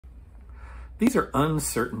These are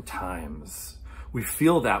uncertain times. We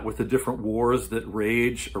feel that with the different wars that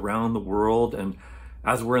rage around the world, and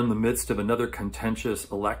as we're in the midst of another contentious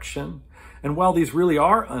election. And while these really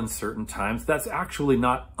are uncertain times, that's actually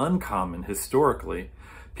not uncommon historically.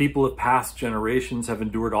 People of past generations have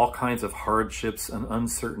endured all kinds of hardships and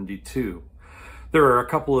uncertainty too. There are a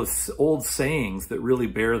couple of old sayings that really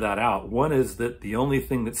bear that out. One is that the only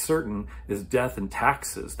thing that's certain is death and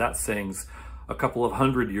taxes. That saying's a couple of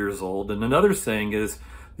 100 years old. And another saying is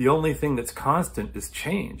the only thing that's constant is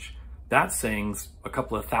change. That saying's a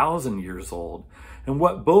couple of 1,000 years old. And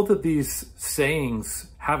what both of these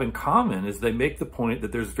sayings have in common is they make the point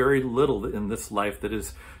that there's very little in this life that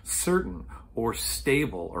is certain or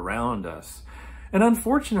stable around us. And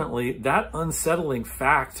unfortunately, that unsettling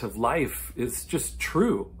fact of life is just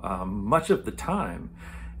true much of the time.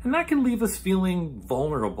 And that can leave us feeling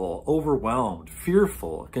vulnerable, overwhelmed,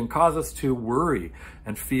 fearful. It can cause us to worry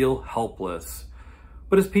and feel helpless.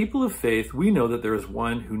 But as people of faith, we know that there is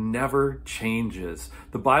one who never changes.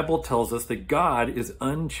 The Bible tells us that God is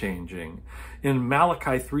unchanging. In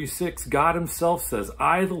Malachi 3:6, God himself says,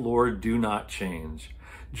 "I, the Lord, do not change."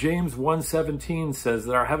 James 1:17 says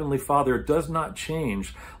that our Heavenly Father does not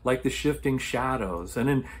change like the shifting shadows. And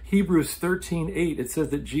in Hebrews 13:8, it says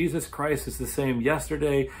that Jesus Christ is the same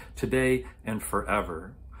yesterday, today, and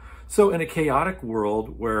forever. So in a chaotic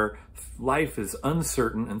world where life is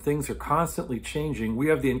uncertain and things are constantly changing, we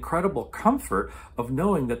have the incredible comfort of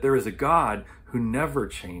knowing that there is a God who never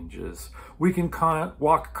changes. We can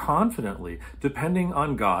walk confidently, depending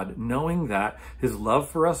on God, knowing that his love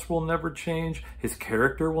for us will never change, his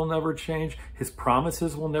character will never change, his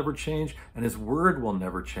promises will never change, and his word will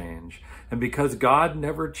never change. And because God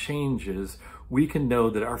never changes, we can know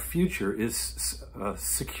that our future is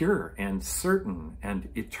secure and certain and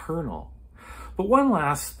eternal. But one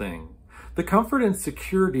last thing, the comfort and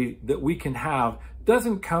security that we can have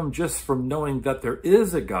doesn't come just from knowing that there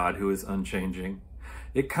is a God who is unchanging.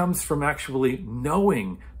 It comes from actually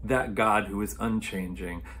knowing that God who is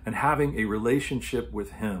unchanging and having a relationship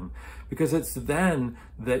with him, because it's then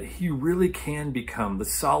that he really can become the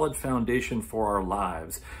solid foundation for our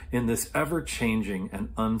lives in this ever-changing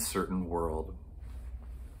and uncertain world.